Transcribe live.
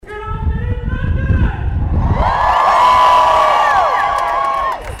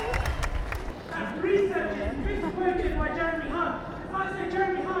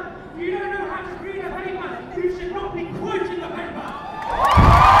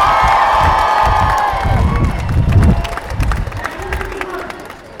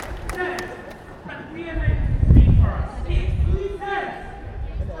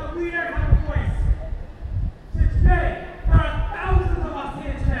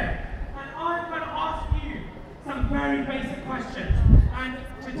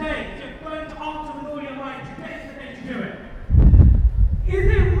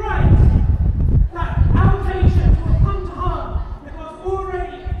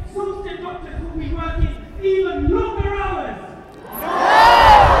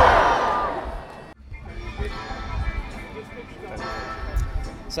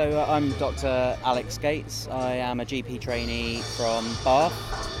So I'm Dr. Alex Gates. I am a GP trainee from Bath.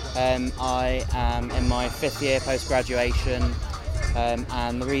 I am in my 5th year post-graduation,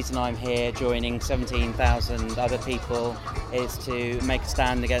 and the reason I'm here joining 17,000 other people is to make a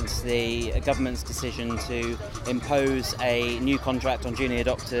stand against the government's decision to impose a new contract on junior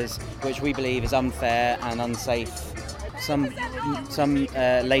doctors, which we believe is unfair and unsafe. Some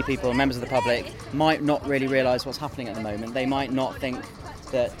lay people, members of the public, might not really realise what's happening at the moment. They might not think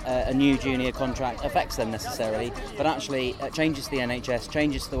that a new junior contract affects them necessarily, but actually changes the NHS,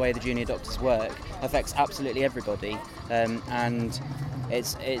 changes the way the junior doctors work, affects absolutely everybody, and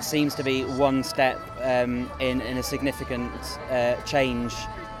it seems to be one step in a significant change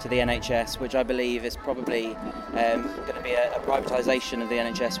to the NHS, which I believe is probably going to be a privatisation of the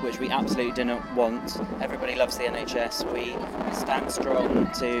NHS, which we absolutely do not want. Everybody loves the NHS. We stand strong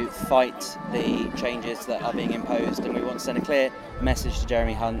to fight the changes that are being imposed, and we want to send a clear message to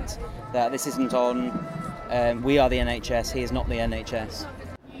Jeremy Hunt that this isn't on. We are the NHS, he is not the NHS.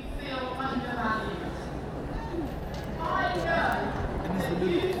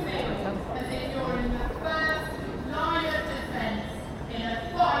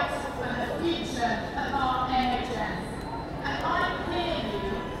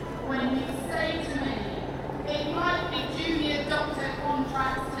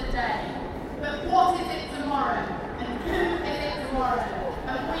 What is it tomorrow? And who is it tomorrow?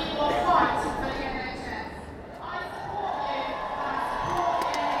 And we will fight for the NHS. I support you, and I support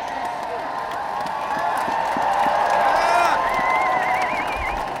the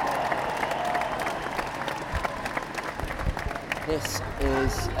NHS. This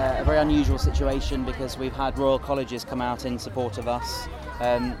is a very unusual situation because we've had Royal Colleges come out in support of us,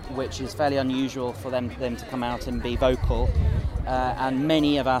 which is fairly unusual for them to come out and be vocal. And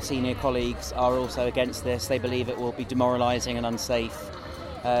many of our senior colleagues are also against this. They believe it will be demoralising and unsafe.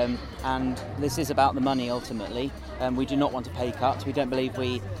 And this is about the money ultimately. We do not want a pay cut. We don't believe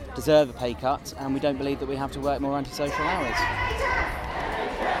we deserve a pay cut, and we don't believe that we have to work more antisocial hours.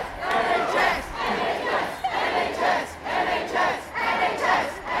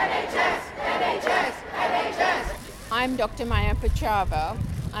 I'm Dr. Maya Pachava.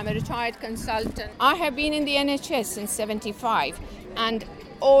 I'm a retired consultant. I have been in the NHS since 75, and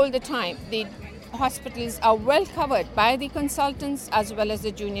all the time the hospitals are well covered by the consultants as well as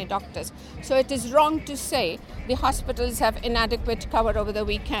the junior doctors. So it is wrong to say the hospitals have inadequate cover over the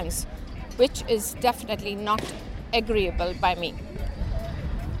weekends, which is definitely not agreeable by me.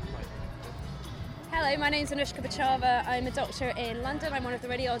 Hello, my name is Anushka Pachava. I'm a doctor in London. I'm one of the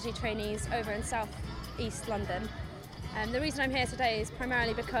radiology trainees over in South East London. The reason I'm here today is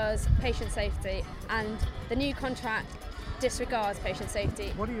primarily because patient safety, and the new contract disregards patient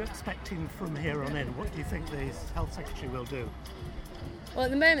safety. What are you expecting from here on in? What do you think the Health Secretary will do? Well,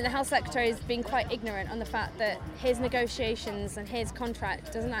 at the moment the Health Secretary has been quite ignorant on the fact that his negotiations and his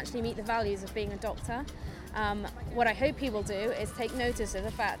contract doesn't actually meet the values of being a doctor. What I hope he will do is take notice of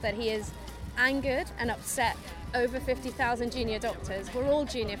the fact that he is angered and upset over 50,000 junior doctors. We're all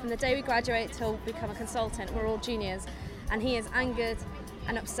junior. From the day we graduate till we become a consultant, we're all juniors. And he has angered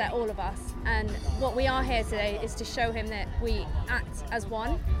and upset all of us. And what we are here today is to show him that we act as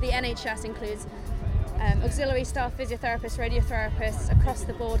one. The NHS includes auxiliary staff, physiotherapists, radiotherapists, across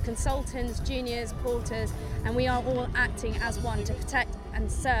the board, consultants, juniors, porters, and we are all acting as one to protect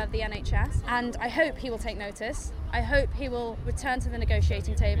and serve the NHS. And I hope he will take notice. I hope he will return to the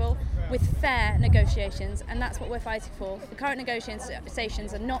negotiating table with fair negotiations, and that's what we're fighting for. The current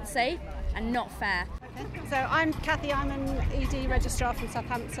negotiations are not safe and not fair. So I'm Kathy, I'm an ED registrar from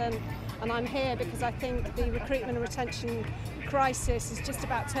Southampton, and I'm here because I think the recruitment and retention crisis is just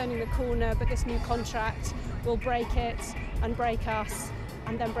about turning the corner, but this new contract will break it and break us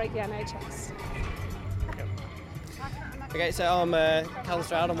and then break the NHS. Okay, so I'm Cal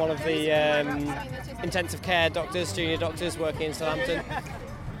Stroud. I'm one of the intensive care doctors, junior doctors working in Southampton.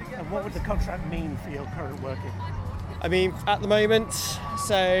 And what would the contract mean for your current working? I mean, at the moment,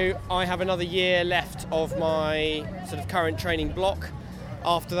 so I have another year left of my sort of current training block.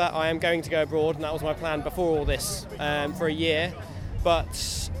 After that, I am going to go abroad, and that was my plan before all this, for a year.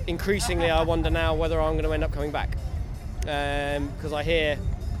 But increasingly, I wonder now whether I'm going to end up coming back, because I hear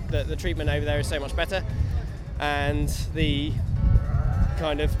that the treatment over there is so much better, and the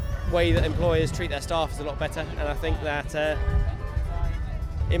kind of way that employers treat their staff is a lot better. And I think that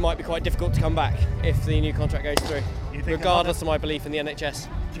it might be quite difficult to come back if the new contract goes through, regardless of my belief in the NHS.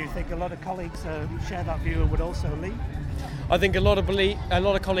 Do you think a lot of colleagues share that view and would also leave? I think a lot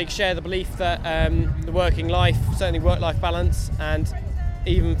of colleagues share the belief that the working life, certainly work-life balance, and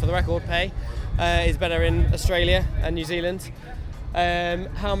even for the record pay, is better in Australia and New Zealand.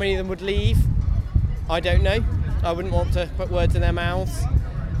 How many of them would leave? I don't know. I wouldn't want to put words in their mouths.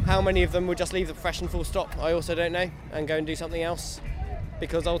 How many of them would just leave the profession full stop? I also don't know, and go and do something else.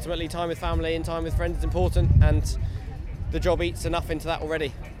 Because ultimately time with family and time with friends is important, and the job eats enough into that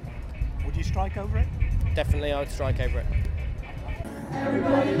already. Would you strike over it? Definitely I would strike over it.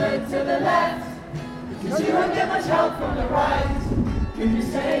 Everybody look to the left, because you won't get much help from the right. Can you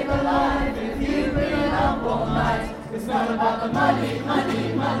save a life if you bring it up all night? It's not about the money,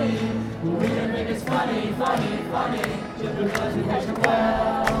 money, money. We don't think it's funny, funny, funny. Just because we wish it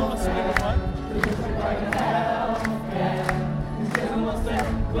well. Because we're going to healthcare. Because everyone's to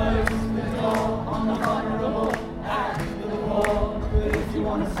close the door on the vulnerable and the poor. But if you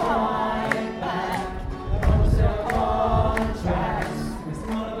want to fight back, don't sell contracts. It's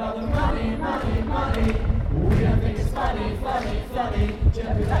not about the money, money, money. We don't think it's funny, funny, funny.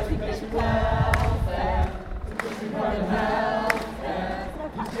 Just because we wish it welfare. Because we're going to healthcare.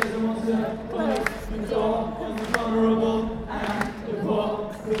 Because everyone's to close the door on the vulnerable and the poor.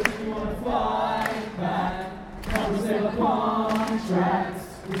 But if you want to fight back, don't sell contracts.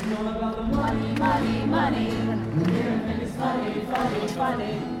 It's not about the money, money, money. We don't think it's funny, funny,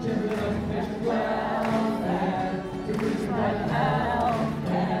 funny. Just because we wish it welfare. Because we're going to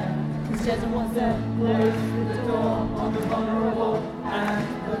healthcare. Because everyone's to close the door on the vulnerable and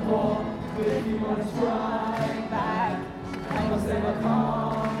the poor. But if you want to strike back,